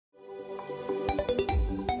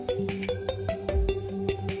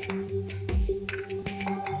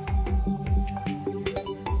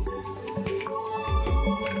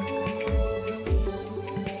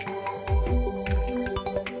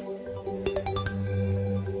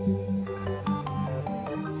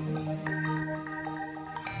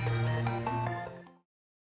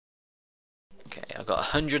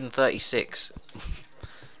got 136.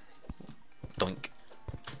 Doink,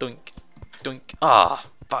 doink, doink. Ah,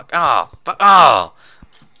 fuck, ah, fuck, ah!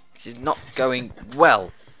 This is not going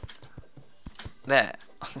well. There.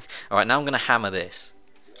 Alright, now I'm going to hammer this.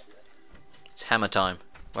 It's hammer time.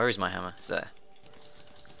 Where is my hammer? It's there.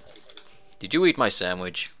 Did you eat my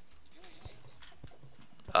sandwich?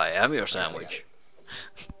 I am your sandwich.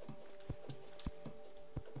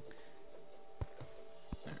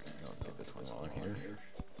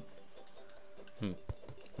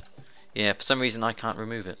 Yeah, for some reason I can't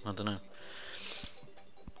remove it. I don't know.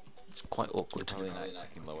 It's quite awkward.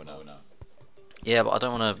 Yeah, but I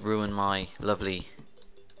don't want to ruin my lovely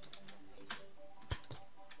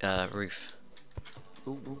roof.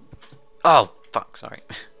 Oh, fuck, sorry.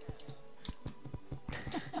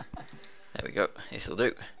 There we go. This'll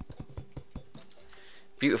do.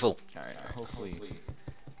 Beautiful. Alright, hopefully.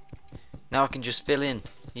 Now I can just fill in.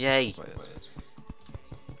 Yay.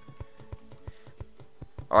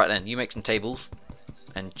 Alright then, you make some tables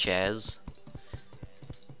and chairs.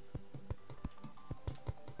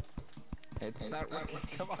 It's not working.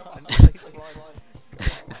 Come on.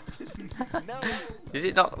 No. Is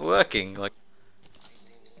it not working? Like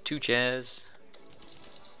 2 chairs.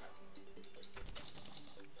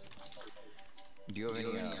 Do you have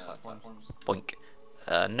any platforms? Boink.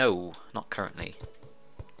 No, not currently.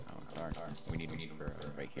 Oh, darn. We need for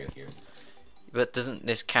right here. But doesn't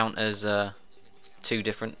this count as 2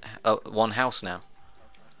 different, one house now?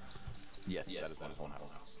 Yes, that is one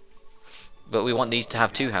house. But we want these to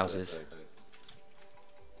have 2 houses.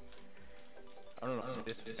 I don't know.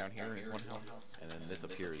 This is down here is one house, and then this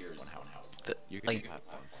up here is one house. But You can like, do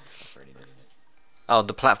platforms separating it. oh,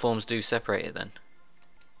 the platforms do separate it then.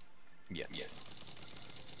 Yes.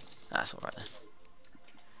 That's alright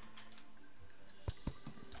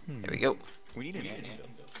then. There we go. We need an anvil.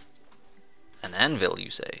 An anvil, you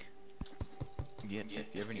say? Yes. Do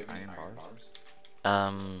you have any iron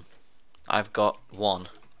bars? I've got 1.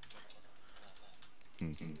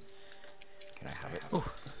 Can I have it? Ooh.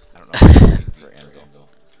 I don't know if we need for anvil,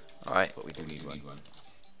 Alright. but we do need one.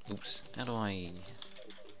 Oops. How do I...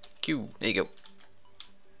 Q. There you go.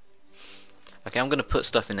 Okay, I'm gonna put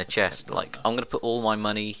stuff in the chest. Like, I'm gonna put all my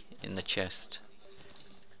money in the chest.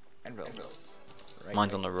 Anvil. Right.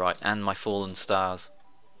 Mine's on the right, and my fallen stars.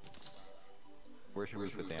 Where should we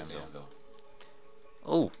put the anvil?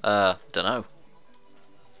 Oh, dunno.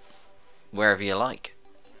 Wherever you like.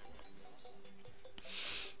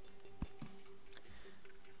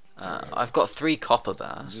 I've got 3 copper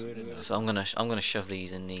bars, so I'm gonna shove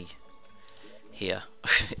these in the here,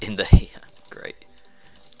 in the here. Great.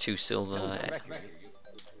 2 silver.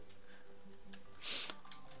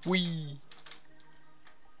 Wee.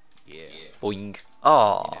 Yeah. Boing.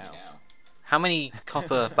 Oh. How many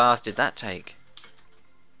copper bars did that take?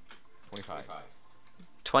 25.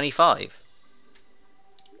 25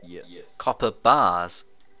 Yes. copper bars.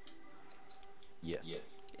 Yes.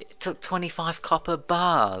 It took 25 copper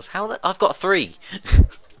bars. How? I've got 3.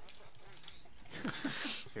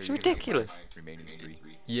 It's ridiculous. Remaining 3.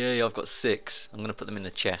 Yay! I've got 6. I'm gonna put them in the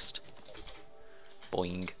chest.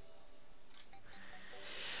 Boing.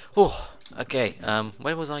 Oh. Okay.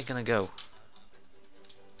 Where was I gonna go?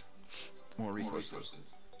 More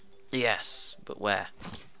resources. Yes, but where?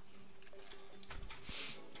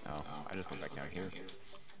 Oh, I just went back down here.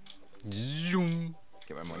 Zoom.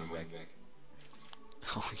 Get my money back.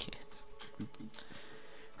 Oh yes.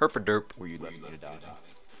 Herpaderp. Where you left me to die.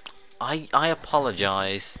 I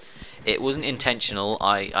apologize. It wasn't intentional.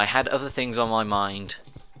 I had other things on my mind.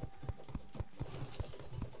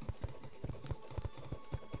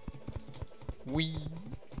 Wee.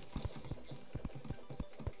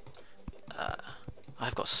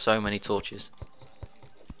 I've got so many torches.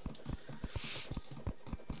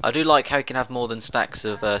 I do like how you can have more than stacks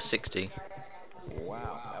of 60.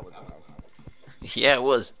 Wow, that was loud. Yeah, it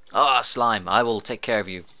was. Ah, slime. I will take care of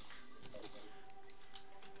you.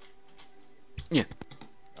 Yeah.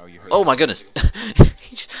 Oh, you heard Oh that. my goodness.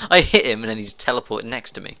 I hit him and then he just teleported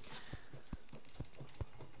next to me.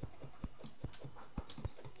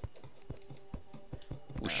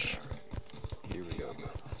 Whoosh. Here we go.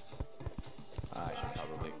 I should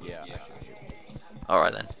probably, yeah. I should.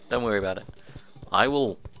 Alright then. Don't worry about it. I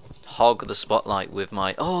will hog the spotlight with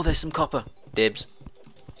my... Oh, there's some copper. Dibs.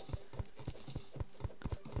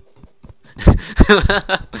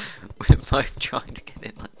 We're both trying to get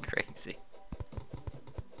in like crazy.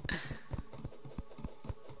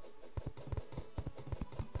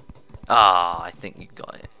 Ah, I think you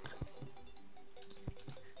got it.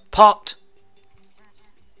 Pot!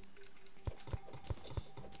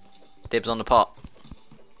 Dibs on the pot.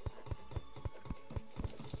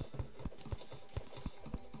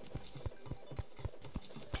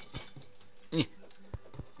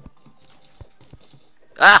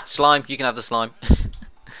 Ah, slime. You can have the slime.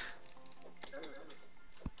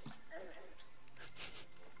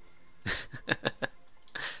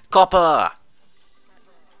 Copper!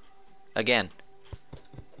 Again.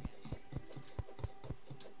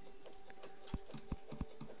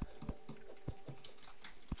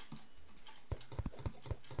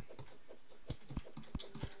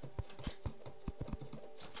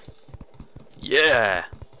 Yeah!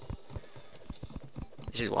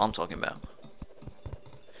 This is what I'm talking about.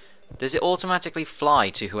 Does it automatically fly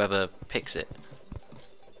to whoever picks it?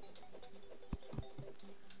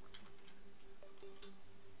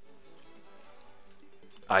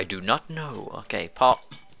 I do not know. Okay, pot.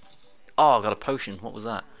 Oh, I got a potion. What was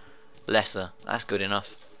that? Lesser. That's good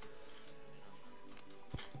enough.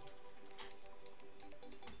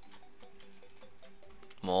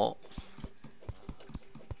 More.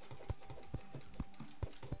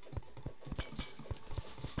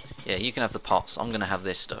 Yeah, you can have the pots. I'm gonna have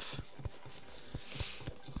this stuff.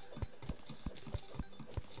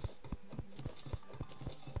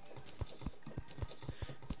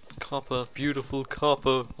 Copper, beautiful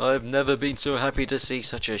copper. I've never been so happy to see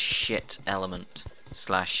such a shit element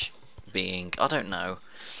slash being. I don't know.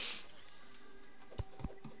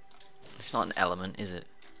 It's not an element, is it?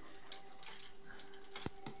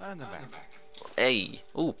 And I'm back. Hey,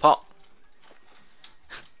 ooh, pot.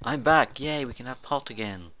 I'm back. Yay, we can have pot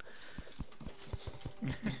again.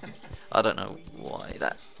 I don't know why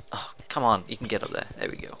that. Oh, come on, you can get up there. There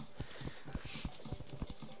we go.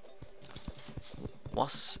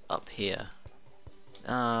 What's up here?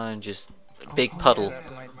 Just a big puddle.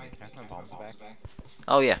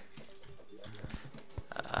 Oh yeah.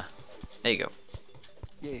 There you go.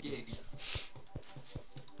 Yay.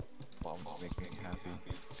 Bombs make me happy.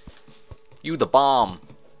 You the bomb.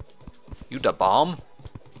 You the bomb?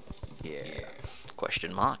 Yeah.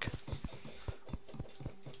 Question mark.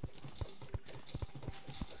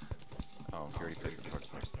 Oh, you already played the torch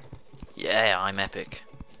there. Yeah, I'm epic.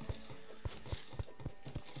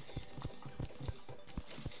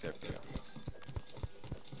 There we go.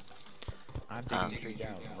 I'm digging straight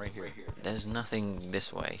down, right here. There's nothing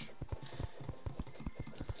this way.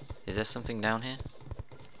 Is there something down here?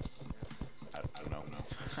 I don't know.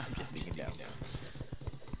 I'm just digging down.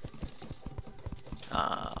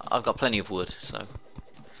 I've got plenty of wood, so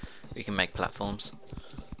we can make platforms.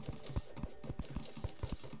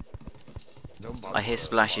 No I hear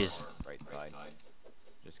splashes. Right side.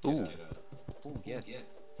 Just Ooh. Ooh, yes.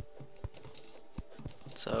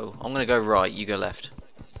 So I'm gonna go right, you go left.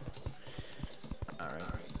 Alright.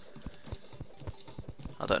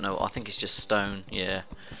 I don't know, I think it's just stone, yeah.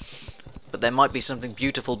 But there might be something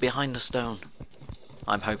beautiful behind the stone.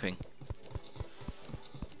 I'm hoping.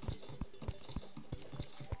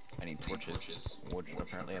 I need torches. Wood,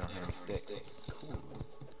 apparently I don't have any sticks. Cool.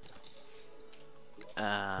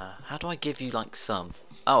 How do I give you like some?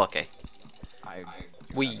 Oh, okay.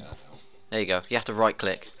 There you go. You have to right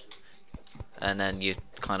click. And then you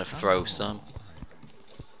kind of throw some.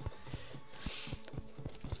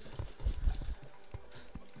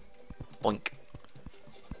 Boink.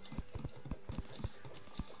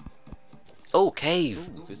 Oh, cave!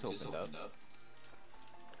 Ooh, this opened up.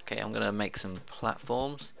 Okay, I'm gonna make some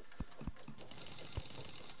platforms.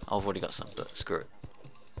 I've already got some, but screw it.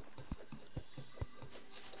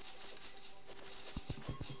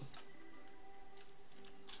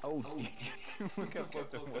 Oh, look how close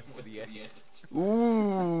it was to the edge.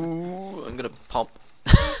 Ooh, I'm gonna pop.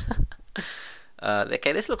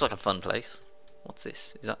 Okay, this looks like a fun place. What's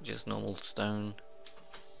this? Is that just normal stone?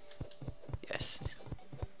 Yes.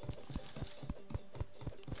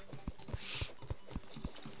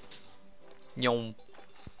 Yum.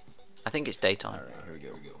 I think it's daytime. Alright,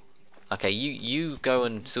 here we go. Okay, you go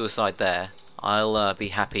and suicide there. I'll be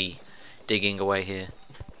happy digging away here.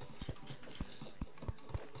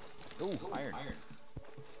 Ooh, iron.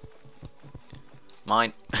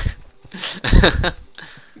 Mine.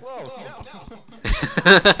 Whoa,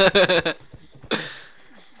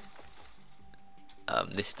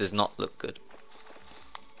 This does not look good.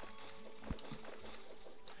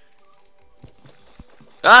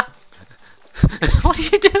 Ah! What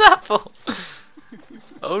did you do that for?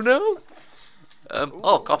 Oh no!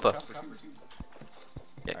 Oh, copper.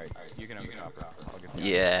 Yeah. Alright, you can have the copper. I'll get the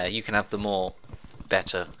Yeah, you can have the more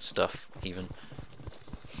better stuff, even.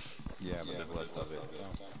 Yeah, but there's less of it.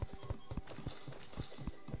 So.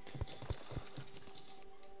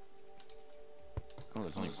 Oh,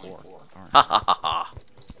 there's only 4. Alright. Ha ha ha ha!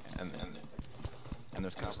 And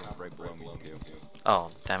there's copper right below me too. Oh,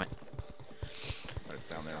 damn it. But it's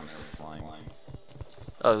down there and it's flying.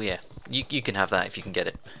 Oh yeah, you can have that if you can get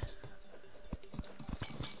it.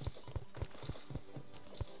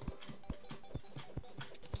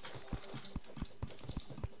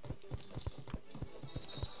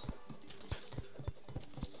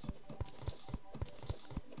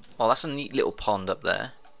 Oh, that's a neat little pond up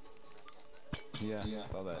there. Yeah,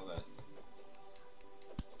 saw that.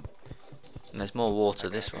 And there's more water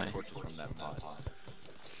this way. Torches from that pot.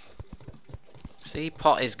 See,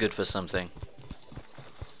 pot is good for something.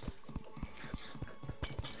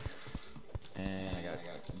 And I got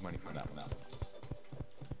money from that one.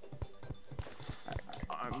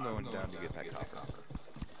 I'm going down to get that copper.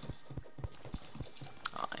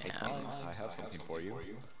 I have something for you.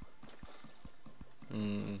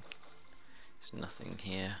 There's nothing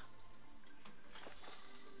here.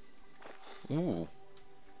 Ooh.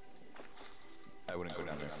 I wouldn't go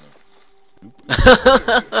down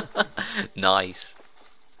there. Nice.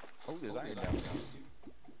 Oh, there's iron down there.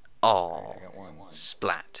 Oh, I got one.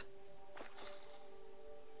 splat.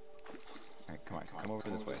 Alright, come on, come over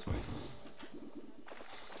this way.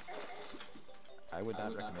 I would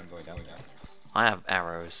not recommend going down there. I have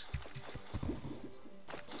arrows.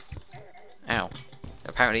 Ow.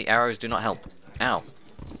 Apparently arrows do not help. Ow.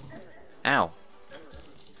 Ow.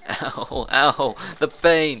 Ow. Ow. The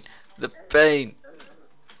pain. The pain.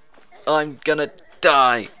 I'm gonna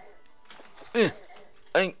die.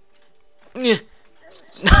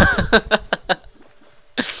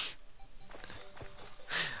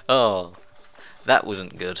 Oh, that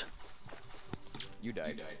wasn't good. You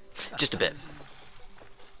died. Just a bit.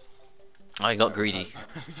 I got greedy.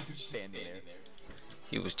 Standing there.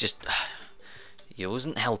 He was just... He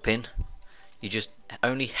wasn't helping. You just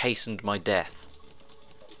only hastened my death.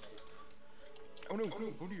 Oh no!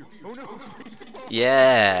 Oh dear! Oh no!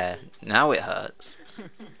 Yeah, now it hurts.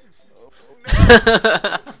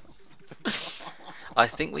 I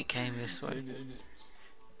think we came this way.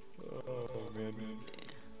 Oh man.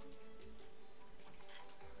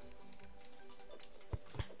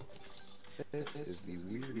 This is the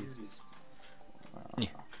weirdest. Yeah,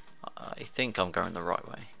 I think I'm going the right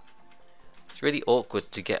way. It's really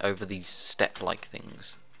awkward to get over these step-like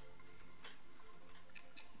things.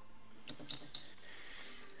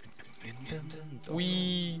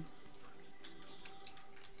 Wee.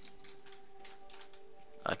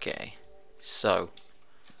 Okay, so.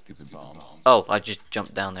 Stupid bomb. Oh, I just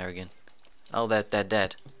jumped down there again. Oh, they're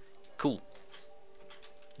dead. Cool.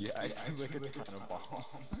 Yeah, I like a ton of bombs.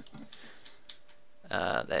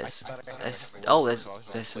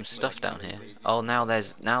 There's some stuff down here. Oh, now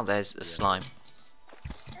there's a slime.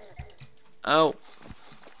 Oh,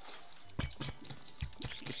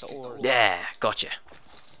 Just get the ores. yeah, gotcha.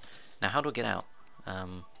 Now how do I get out?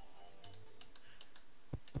 No,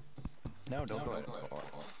 don't go.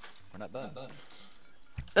 We're not done.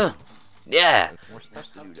 Yeah. There's more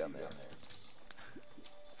stuff to do down there.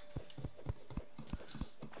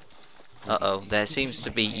 Uh-oh, there seems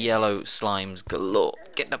to be yellow slimes galore.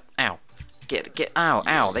 Get them, ow.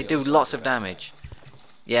 Ow. They do lots of damage.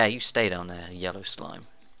 Yeah, you stay down there, yellow slime.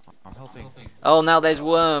 I'm helping. Oh, now there's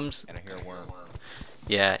worms. And I hear a worm.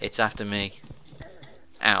 Yeah, it's after me.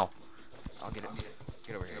 Ow. I'll get it.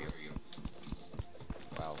 Get over here.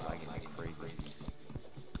 Wow, lagging like crazy.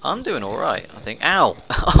 I'm doing alright, I think. Ow!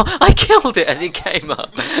 I killed it as it came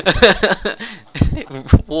up.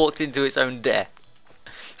 It walked into its own death.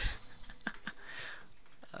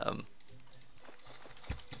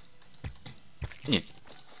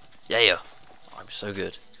 Yeah, I'm so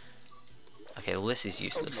good. Okay, well this is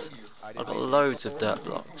useless. I've got loads of dirt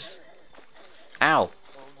blocks. Ow! Oh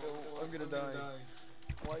no, I'm gonna die.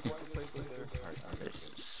 Why did you place it there?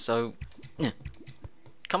 It's so...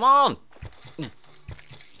 Come on!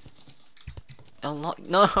 Oh,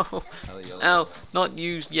 no! Ow! Not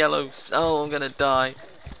use yellows. Oh, I'm gonna die.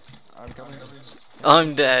 I'm coming.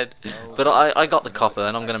 I'm dead. But I got the copper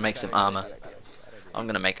and I'm gonna make some armor. I'm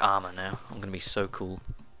gonna make armor now. I'm gonna be so cool.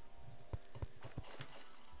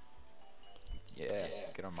 Yeah,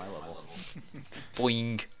 get on my level.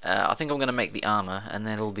 Boing. I think I'm gonna make the armor and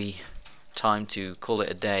then it'll be time to call it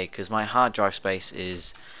a day because my hard drive space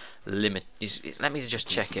is limit. Let me just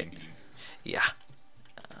check it. Yeah.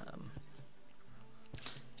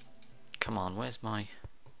 Come on, where's my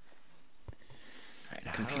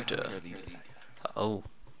computer? Oh.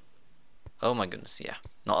 Oh my goodness, yeah.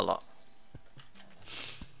 Not a lot.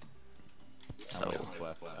 So,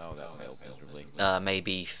 Oh, that failed miserably.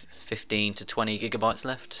 maybe 15 to 20 gigabytes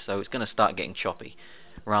left, so it's going to start getting choppy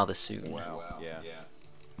rather soon. Wow, yeah.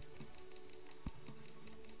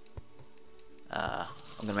 I'm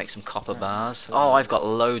going to make some copper bars. Oh, I've got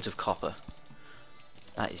loads of copper.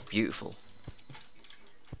 That is beautiful.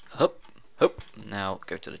 Hup, hup. Now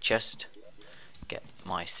go to the chest. Get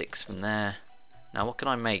my 6 from there. Now what can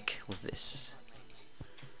I make with this?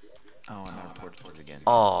 Oh, and now torches again.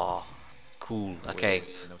 Oh, cool. Okay,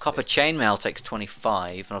 copper chainmail takes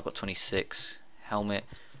 25, and I've got 26. Helmet.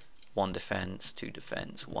 1 defense, 2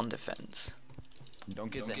 defense, 1 defense.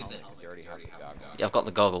 Don't get the helmet, 'cause you already have the goggles. Yeah, I've got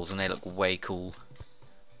the goggles and they look way cool.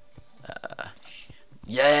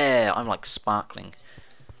 Yeah, I'm like sparkling.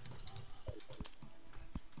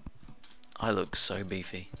 I look so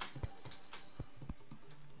beefy.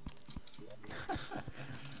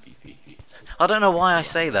 I don't know why I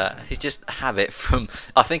say that. It's just a habit from.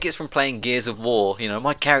 I think it's from playing Gears of War. You know,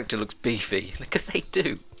 my character looks beefy because they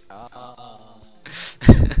do. Now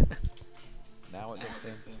it makes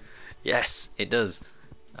sense. Yes, it does.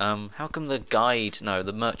 How come the guide? No,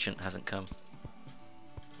 the merchant hasn't come.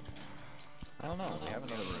 I don't know. We have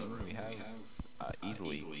another room. We have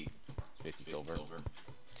easily 50 silver.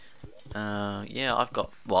 Yeah, I've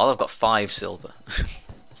got. Well, I've got 5 silver.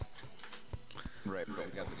 Right, but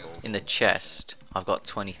we got the gold. In the chest, I've got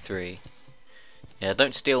 23. Yeah,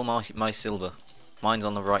 don't steal my silver. Mine's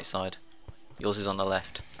on the right side. Yours is on the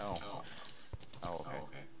left. Oh. Oh,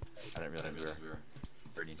 okay. I didn't realize we were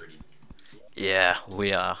 30. Yeah,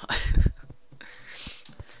 we are.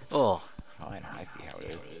 Oh. Fine, I see how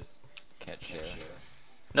it is. Can't share.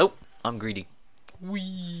 Nope, I'm greedy.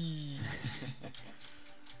 Wee.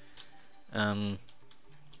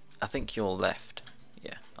 I think you're left.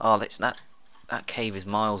 Yeah. Oh, that's that. That cave is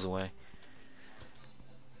miles away.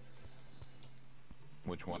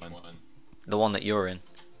 Which one? The one that you're in.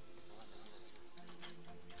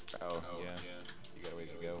 Oh, yeah. You got a ways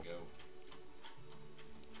to go.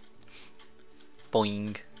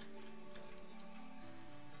 Boing.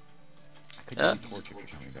 I could use a torch if you're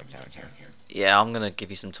coming back down here. Yeah, I'm gonna give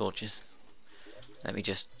you some torches. Let me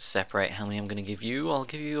just separate how many I'm gonna give you. I'll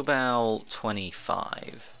give you about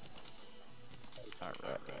 25.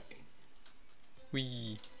 Alright.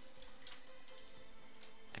 Wee.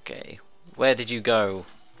 Okay. Where did you go?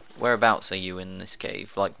 Whereabouts are you in this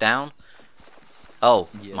cave? Like down? Oh,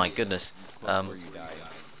 Yeah, my goodness. Where you died.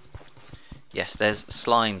 Yes, there's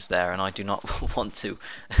slimes there, and I do not want to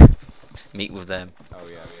meet with them. Oh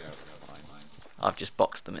yeah, fine. I've just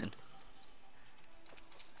boxed them in.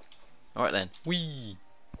 Alright then. Wee.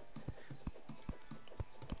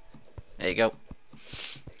 There you go.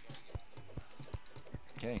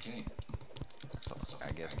 Okay. So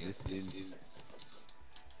I guess this is.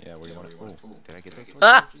 Yeah, what do you want to? Oh, did I get those torches?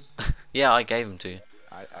 Ah! Yeah, I gave them to you.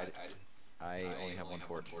 I only have 1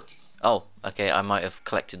 torch. Oh, okay, I might have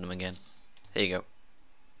collected them again. There you go.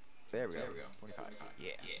 There we go. 25.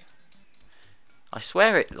 Yeah. I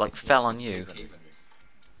swear it like fell on you.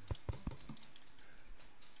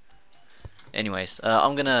 Anyways,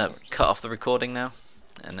 I'm gonna cut off the recording now,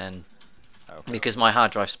 and then Okay. because my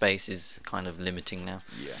hard drive space is kind of limiting now,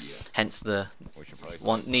 Yeah. hence the We should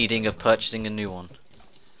probably needing of purchasing a new one.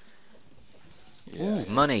 Yeah. Ooh,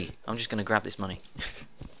 money! I'm just gonna grab this money.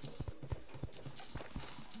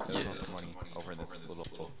 There's lots of money over in this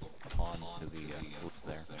little pond to the roof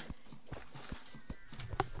there.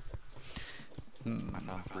 I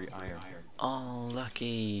found 3 iron. Oh,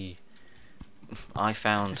 lucky! I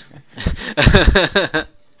found.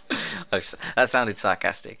 That sounded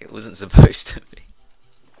sarcastic. It wasn't supposed to be.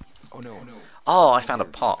 Oh no. Oh, I found a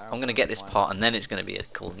pot. I'm gonna get this pot, and then it's gonna be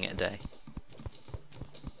calling it a day.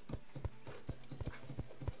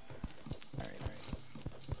 Alright.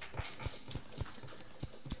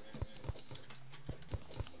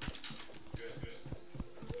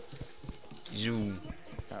 Zoom.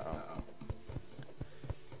 Uh-oh.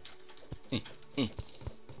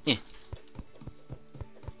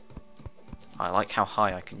 I like how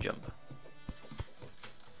high I can jump.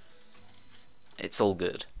 It's all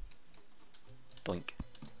good. Doink.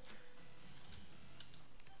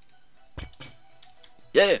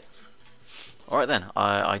 Yeah! Alright then,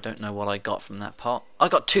 I don't know what I got from that pot. I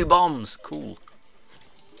got 2 bombs! Cool.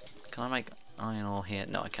 Can I make iron ore here?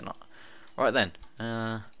 No, I cannot. Alright then.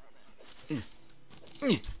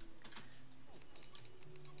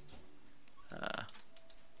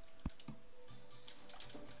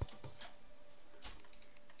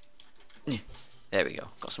 There we go.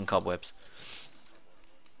 Got some cobwebs.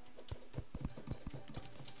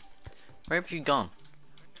 Where have you gone?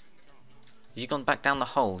 Have you gone back down the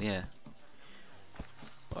hole? Yeah.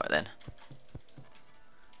 Alright then.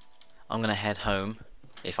 I'm gonna head home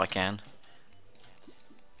if I can.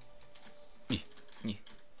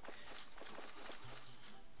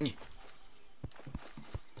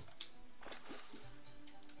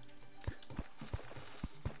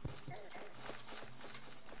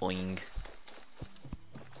 Boing.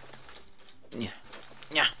 Yeah.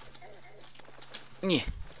 Yeah. Yeah.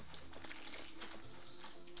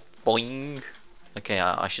 Boing. Okay,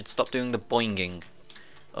 I should stop doing the boinging.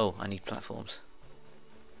 Oh, I need platforms.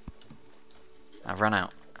 I've run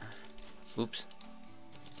out. Oops.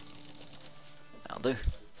 do.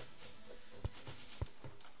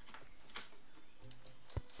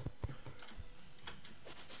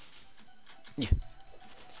 Yeah.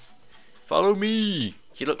 Follow me!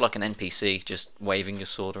 You look like an NPC, just waving your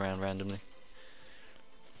sword around randomly.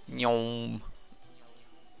 Nyom.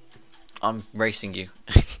 I'm racing you.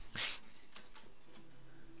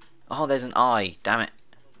 Oh, there's an eye. Damn it.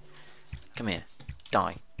 Come here.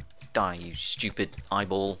 Die. Die, you stupid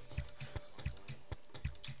eyeball.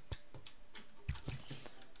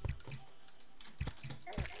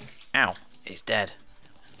 Ow. It's dead.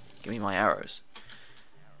 Give me my arrows.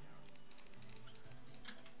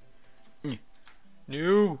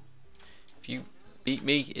 No. If you beat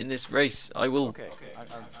me in this race, I will. Okay, I'm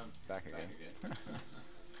back again.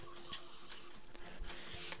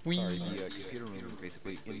 Whee. Sorry, the computer room is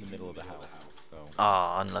basically in the middle of the house, so...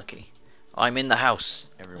 Ah, unlucky. I'm in the house.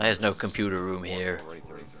 Everyone There's no computer room here. right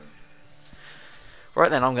there. Right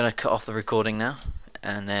then, I'm going to cut off the recording now,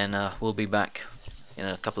 and then we'll be back in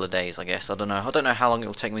a couple of days, I guess. I don't know how long it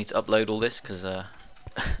will take me to upload all this, because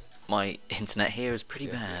my internet here is pretty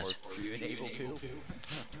bad. Are you able to?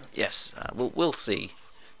 Yes, we'll see.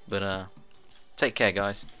 But take care,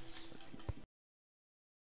 guys.